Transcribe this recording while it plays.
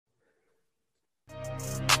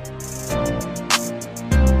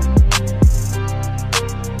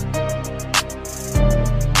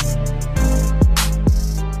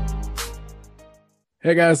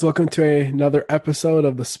Hey guys, welcome to another episode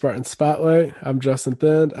of the Spartan Spotlight. I'm Justin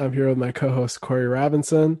Thind. I'm here with my co-host Corey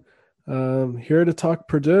Robinson. Here to talk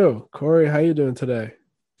Purdue. Corey, how you doing today?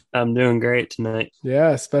 I'm doing great tonight. Yeah,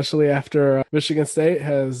 especially after Michigan State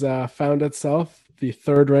has found itself the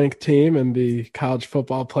third-ranked team in the college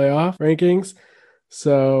football playoff rankings.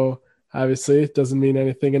 So obviously, it doesn't mean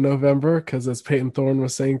anything in November because, as Peyton Thorne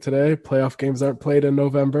was saying today, playoff games aren't played in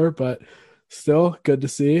November. But still, good to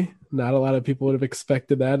see. Not a lot of people would have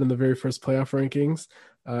expected that in the very first playoff rankings,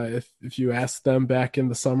 if you asked them back in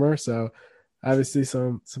the summer. So obviously,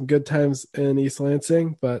 some good times in East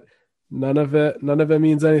Lansing, but none of it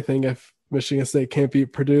means anything if Michigan State can't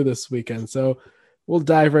beat Purdue this weekend. So we'll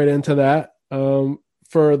dive right into that.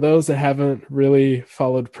 For those that haven't really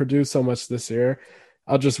followed Purdue so much this year,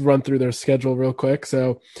 I'll just run through their schedule real quick.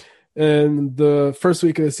 So in the first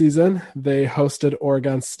week of the season, they hosted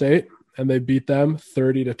Oregon State and they beat them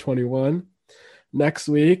 30-21. Next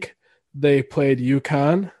week, they played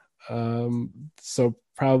UConn. So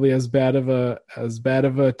probably as bad of a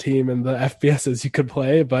team in the FBS as you could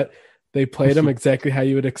play, but they played them exactly how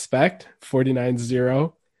you would expect,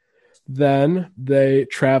 49-0. Then they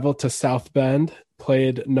traveled to South Bend,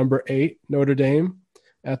 played number 8 Notre Dame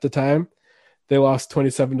at the time. They lost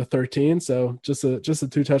 27-13, so just a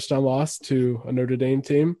 2-touchdown loss to a Notre Dame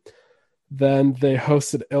team. Then they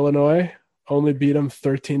hosted Illinois, only beat them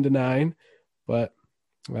 13-9, but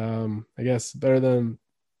I guess better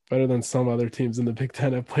than some other teams in the Big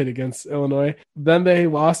Ten have played against Illinois. Then they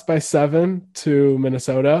lost by 7 to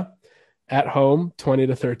Minnesota at home,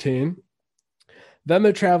 20-13. Then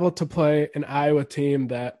they traveled to play an Iowa team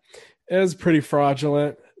that is pretty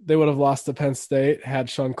fraudulent. They would have lost to Penn State had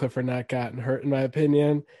Sean Clifford not gotten hurt, in my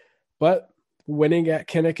opinion. But winning at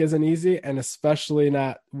Kinnick isn't easy, and especially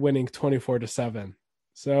not winning 24-7.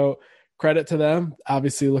 So credit to them.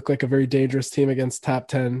 Obviously look like a very dangerous team against top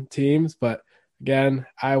 10 teams. But again,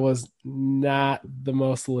 Iowa's not the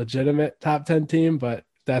most legitimate top 10 team, but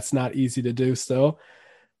that's not easy to do still.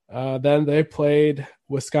 Then they played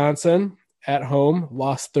Wisconsin at home,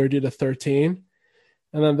 lost 30-13.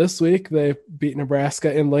 And then this week they beat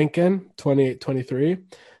Nebraska in Lincoln, 28-23.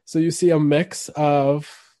 So you see a mix of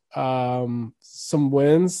some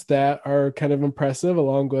wins that are kind of impressive,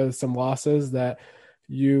 along with some losses that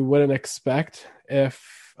you wouldn't expect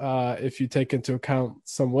if you take into account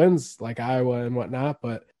some wins like Iowa and whatnot.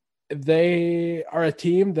 But they are a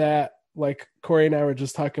team that, like Corey and I were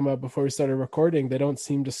just talking about before we started recording, they don't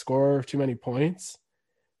seem to score too many points,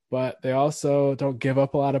 but they also don't give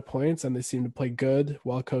up a lot of points, and they seem to play good,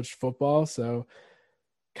 well-coached football. So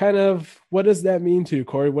kind of what does that mean to you,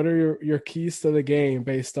 Corey? What are your keys to the game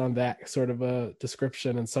based on that sort of a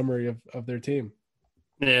description and summary of their team?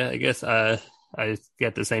 Yeah, I guess I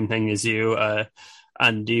get the same thing as you.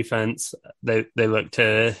 On defense, they look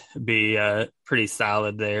to be pretty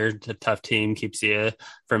solid there. It's a tough team, keeps you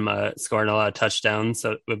from scoring a lot of touchdowns.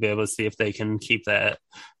 So we'll be able to see if they can keep that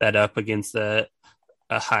up against a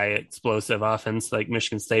high explosive offense like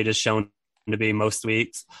Michigan State has shown to be most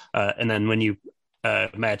weeks. And then when you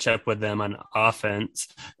match up with them on offense,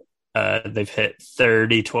 they've hit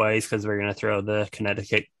 30 twice, because we're going to throw the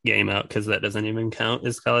Connecticut game out because that doesn't even count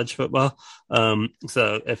as college football.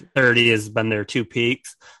 So if 30 has been their 2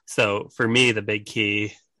 peaks. So for me, the big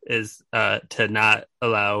key is to not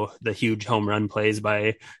allow the huge home run plays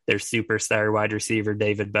by their superstar wide receiver,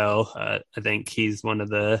 David Bell. I think he's one of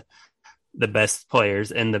the best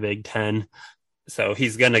players in the Big Ten. So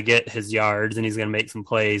he's going to get his yards and he's going to make some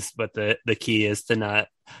plays, but the key is to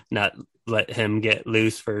not let him get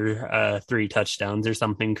loose for 3 touchdowns or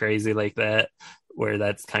something crazy like that, where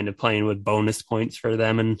that's kind of playing with bonus points for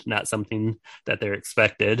them and not something that they're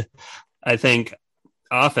expected. I think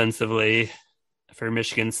offensively for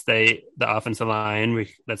Michigan State, the offensive line,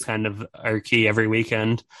 that's kind of our key every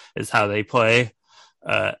weekend is how they play.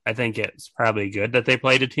 I think it's probably good that they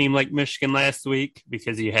played a team like Michigan last week,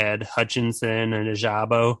 because you had Hutchinson and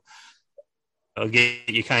Ajabo. It'll get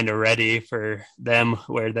you kind of ready for them,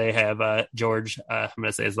 where they have George, I'm going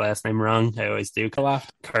to say his last name wrong. I always do.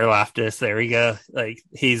 Karlaftis. There we go. Like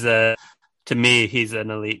to me, he's an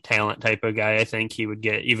elite talent type of guy. I think he would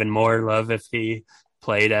get even more love if he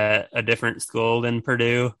played at a different school than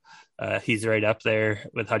Purdue. He's right up there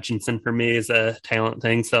with Hutchinson for me as a talent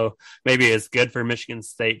thing. So maybe it's good for Michigan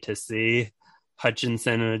State to see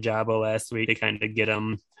Hutchinson and Ajabo last week to kind of get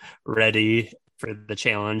them ready for the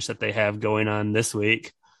challenge that they have going on this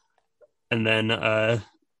week. And then I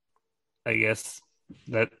guess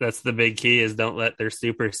That's the big key is don't let their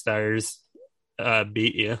superstars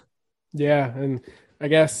beat you. Yeah, and I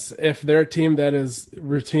guess if they're a team that is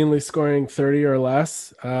routinely scoring 30 or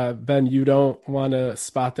less, then you don't want to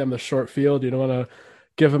spot them the short field. You don't want to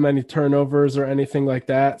give them any turnovers or anything like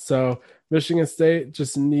that. So Michigan State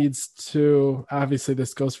just needs to, obviously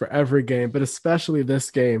this goes for every game, but especially this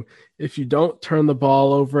game. If you don't turn the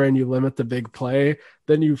ball over and you limit the big play,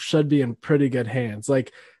 then you should be in pretty good hands.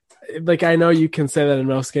 Like I know you can say that in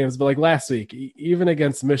most games, but like last week, even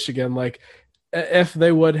against Michigan, like if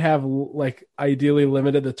they would have like ideally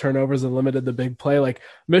limited the turnovers and limited the big play, like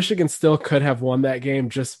Michigan still could have won that game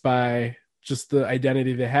just by just the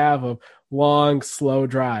identity they have of long, slow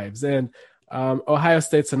drives. And Ohio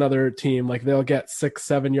State's another team, like they'll get 6,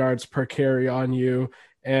 7 yards per carry on you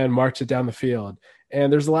and march it down the field.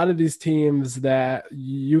 And there's a lot of these teams that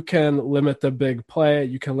you can limit the big play,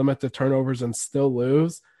 you can limit the turnovers and still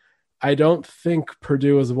lose. I don't think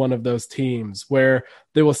Purdue is one of those teams where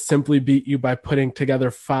they will simply beat you by putting together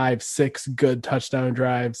 5, 6 good touchdown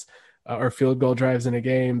drives or field goal drives in a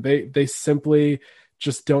game. They simply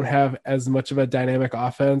just don't have as much of a dynamic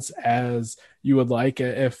offense as you would like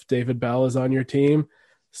if David Bell is on your team.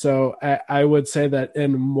 So I would say that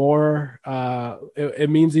in more, it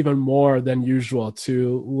means even more than usual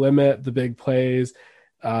to limit the big plays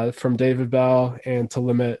from David Bell and to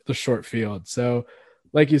limit the short field. So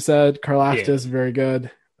like you said, Yeah, Karlaftis very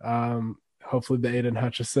good. Hopefully, the Aiden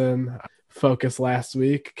Hutchison focus last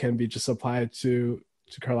week can be just applied to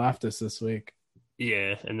Karlaftis this week.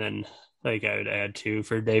 yeah, and then like I would add too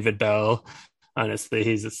for David Bell. Honestly,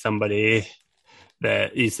 he's somebody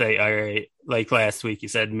that you say, all right, like last week you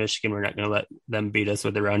said Michigan, we're not going to let them beat us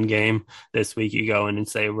with the run game. This week you go in and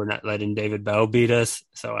say we're not letting David Bell beat us.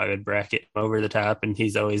 So I would bracket him over the top, and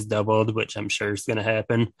he's always doubled, which I'm sure is going to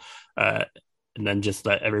happen. Uh, and then just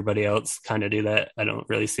let everybody else kind of do that. I don't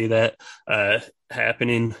really see that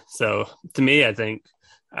happening. So to me, I think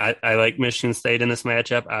I like Michigan State in this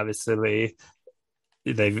matchup. Obviously,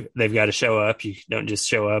 they've got to show up. You don't just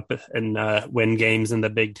show up and win games in the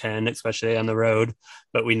Big Ten, especially on the road.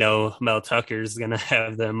 But we know Mel Tucker's going to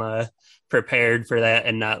have them prepared for that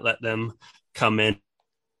and not let them come in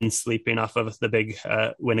and sleeping off of the big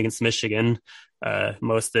win against Michigan.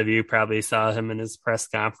 Most of you probably saw him in his press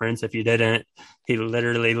conference. If you didn't, he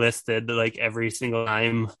literally listed like every single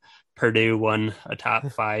time Purdue won a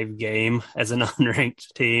top 5 game as an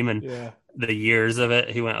unranked team and Yeah, the years of it.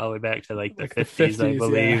 He went all the way back to like the like the 50s, I 50s. Yeah,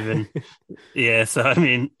 believe. And yeah, so I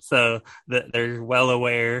mean, so they're well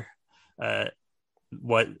aware uh,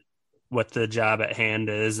 what the job at hand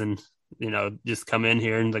is, and just come in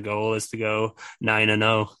here and the goal is to go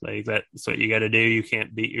 9-0. Like that's what you got to do. You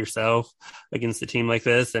can't beat yourself against a team like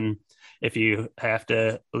this, and if you have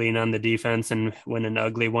to lean on the defense and win an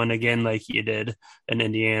ugly one again, like you did in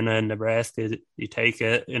Indiana and Nebraska, you take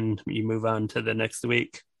it and you move on to the next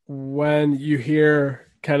week. when you hear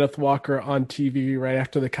Kenneth Walker on TV right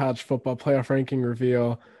after the college football playoff ranking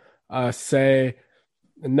reveal say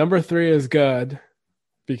number 3 is good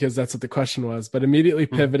because that's what the question was, but immediately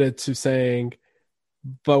Mm. pivoted to saying,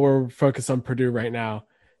 but we're focused on Purdue right now.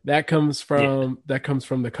 Yeah, That comes from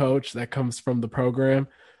the coach. That comes from the program.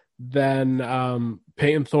 Then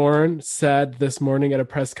Peyton Thorne said this morning at a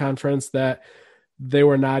press conference that they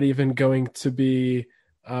were not even going to be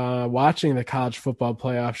watching the college football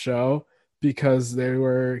playoff show because they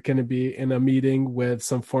were going to be in a meeting with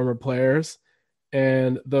some former players.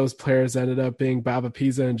 And those players ended up being Baba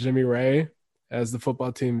Pisa and Jimmy Ray, as the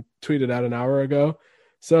football team tweeted out an hour ago.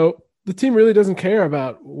 So the team really doesn't care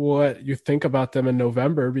about what you think about them in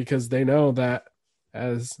November because they know that,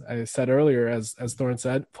 as I said earlier, as Thorne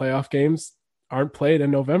said, playoff games aren't played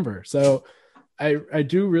in November. So I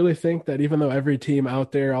do really think that even though every team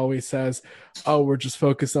out there always says, "Oh, we're just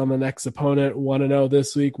focused on the next opponent, 1-0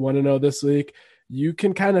 this week, 1-0 this week," you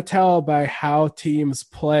can kind of tell by how teams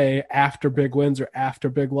play after big wins or after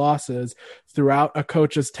big losses throughout a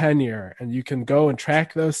coach's tenure, and you can go and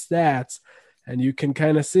track those stats, and you can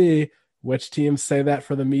kind of see which teams say that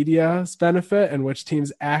for the media's benefit and which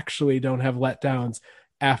teams actually don't have letdowns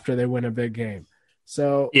after they win a big game.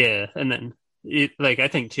 So yeah, and then like I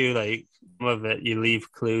think too, like some of it you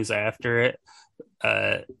leave clues after it.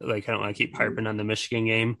 Like I don't want to keep harping on the Michigan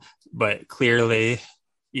game, but clearly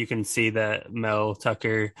you can see that Mel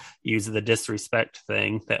Tucker used the disrespect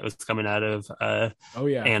thing that was coming out of oh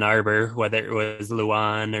yeah. Ann Arbor, whether it was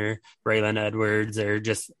Luan or Braylon Edwards or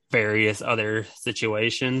just various other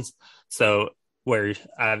situations. So where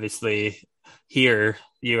obviously here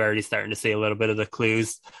you're already starting to see a little bit of the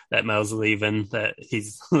clues that Mel's leaving, that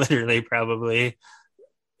he's literally probably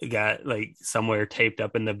got like somewhere taped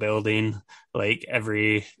up in the building, like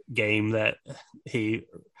every game that he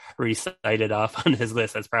recited off on his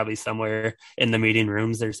list. That's probably somewhere in the meeting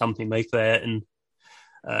rooms or something like that. And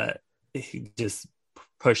uh, just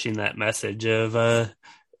pushing that message of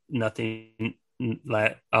nothing,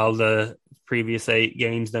 like all the previous 8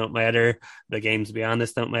 games don't matter. The games beyond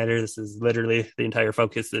this don't matter. This is literally the entire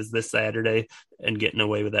focus is this Saturday and getting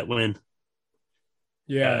away with that win.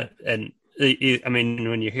 Yeah. And I mean,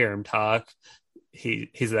 when you hear him talk,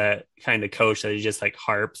 he's that kind of coach that he just like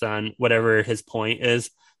harps on whatever his point is.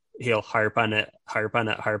 He'll harp on it, harp on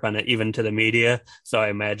it, harp on it, even to the media. So I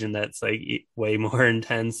imagine that's like way more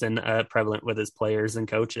intense and prevalent with his players and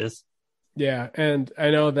coaches. Yeah. And I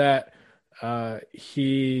know that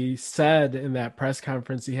he said in that press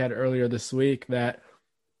conference he had earlier this week that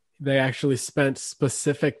they actually spent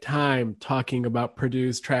specific time talking about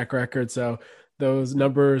Purdue's track record. So those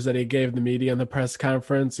numbers that he gave the media in the press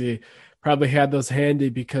conference, he probably had those handy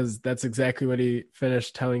because that's exactly what he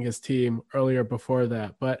finished telling his team earlier before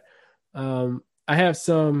that. But I have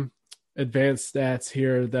some advanced stats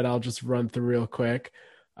here that I'll just run through real quick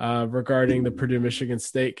regarding the Purdue Michigan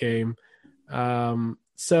State game.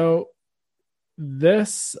 So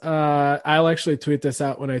this I'll actually tweet this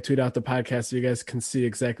out when I tweet out the podcast so you guys can see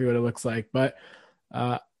exactly what it looks like. But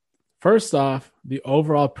uh, first off, the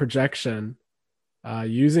overall projection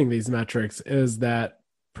using these metrics is that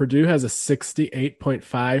Purdue has a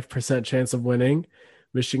 68.5% chance of winning.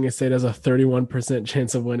 Michigan State has a 31%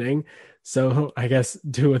 chance of winning. So I guess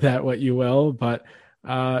do with that what you will. But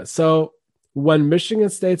so when Michigan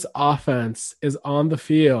State's offense is on the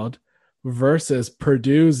field versus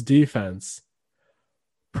Purdue's defense,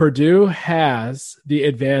 Purdue has the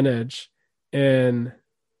advantage in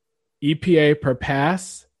EPA per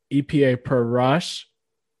pass, EPA per rush,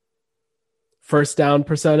 first down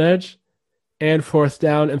percentage, and fourth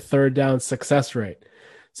down and third down success rate.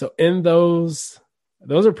 So in those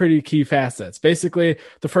are pretty key facets. Basically,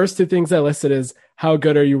 the first two things I listed is how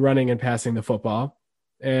good are you running and passing the football?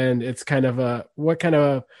 And it's kind of what kind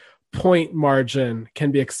of point margin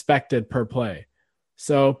can be expected per play.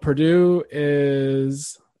 So Purdue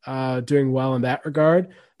is doing well in that regard.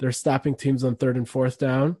 They're stopping teams on third and fourth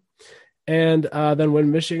down. And then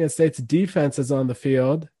when Michigan State's defense is on the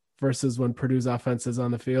field versus when Purdue's offense is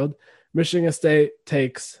on the field, Michigan State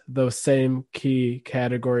takes those same key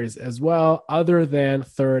categories as well, other than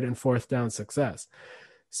third and fourth down success.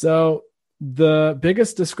 So the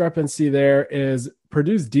biggest discrepancy there is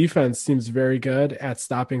Purdue's defense seems very good at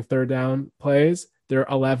stopping third down plays. They're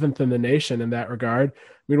 11th in the nation in that regard.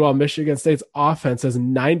 Meanwhile, Michigan State's offense is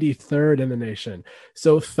 93rd in the nation.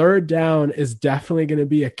 So third down is definitely going to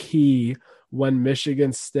be a key when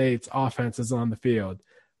Michigan State's offense is on the field.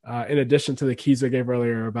 In addition to the keys I gave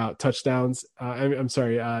earlier about touchdowns,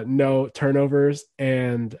 no turnovers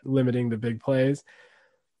and limiting the big plays.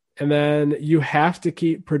 And then you have to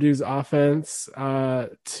keep Purdue's offense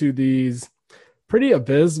to these pretty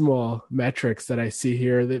abysmal metrics that I see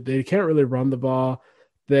here. They can't really run the ball.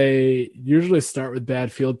 They usually start with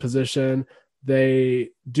bad field position. They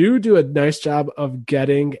do a nice job of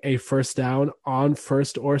getting a first down on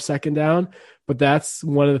first or second down, but that's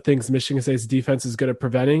one of the things Michigan State's defense is good at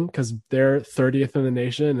preventing because they're 30th in the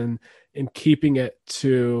nation and in keeping it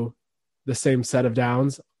to the same set of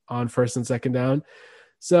downs on first and second down.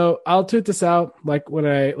 So I'll tweet this out like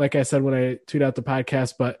I said when I tweet out the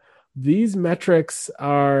podcast, but these metrics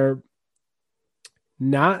are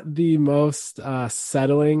not the most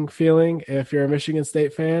settling feeling if you're a Michigan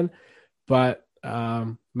State fan, but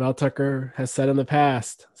Mel Tucker has said in the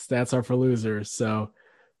past, stats are for losers. So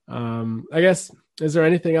I guess, is there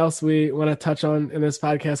anything else we want to touch on in this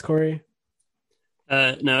podcast, Corey?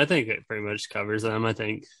 No, I think it pretty much covers them. I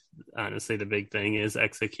think, honestly, the big thing is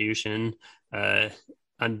execution.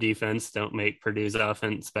 On defense, don't make Purdue's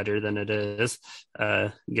offense better than it is.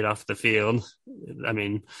 Get off the field. I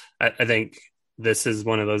mean, I think this is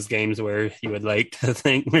one of those games where you would like to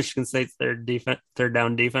think Michigan State's third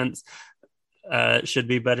down defense should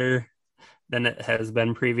be better than it has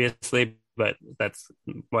been previously, but that's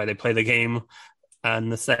why they play the game on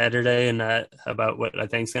the Saturday and not about what I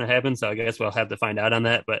think is going to happen. So I guess we'll have to find out on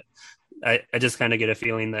that. But I just kind of get a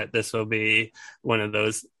feeling that this will be one of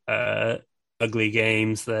those ugly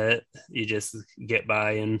games that you just get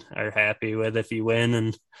by and are happy with if you win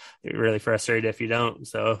and you're really frustrated if you don't.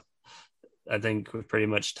 So I think we've pretty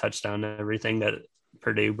much touched on everything that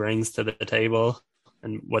Purdue brings to the table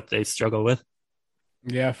and what they struggle with.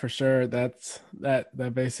 Yeah, for sure. That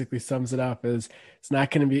basically sums it up. Is it's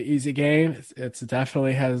not going to be an easy game. It's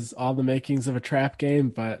definitely has all the makings of a trap game,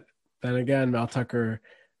 but then again, Mel Tucker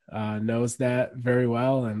knows that very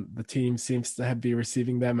well, and the team seems to be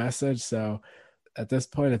receiving that message. So at this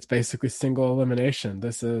point, it's basically single elimination.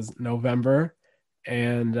 This is November.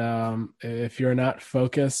 And if you're not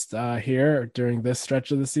focused here during this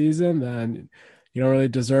stretch of the season, then you don't really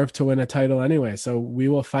deserve to win a title anyway. So we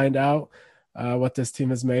will find out what this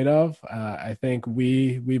team is made of. I think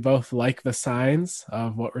we both like the signs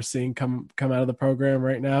of what we're seeing come out of the program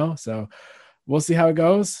right now. So we'll see how it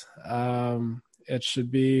goes. It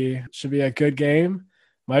should be a good game.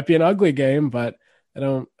 Might be an ugly game, but I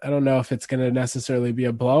don't know if it's going to necessarily be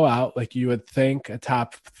a blowout like you would think a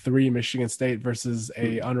top three Michigan State versus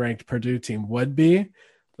a unranked Purdue team would be.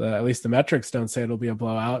 At least the metrics don't say it'll be a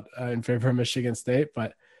blowout in favor of Michigan State,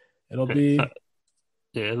 but it'll be.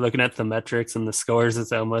 Yeah, looking at the metrics and the scores,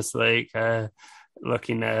 it's almost like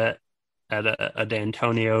looking at a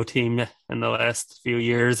D'Antonio team in the last few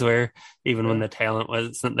years, where even when the talent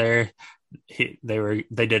wasn't there,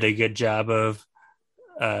 they did a good job of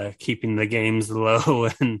keeping the games low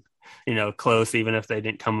and close. Even if they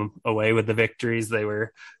didn't come away with the victories, they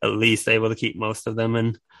were at least able to keep most of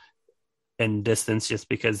them in distance, just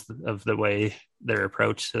because of the way their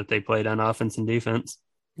approach that they played on offense and defense.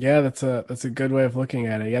 Yeah, that's a good way of looking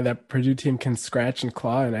at it. Yeah, that Purdue team can scratch and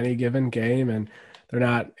claw in any given game, and they're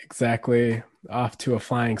not exactly off to a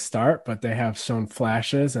flying start, but they have shown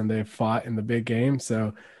flashes and they've fought in the big game.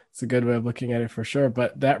 So it's a good way of looking at it for sure.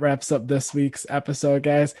 But that wraps up this week's episode,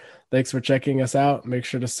 guys. Thanks for checking us out. Make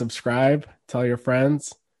sure to subscribe, tell your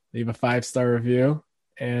friends, leave a 5-star review,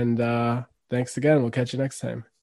 and thanks again. We'll catch you next time.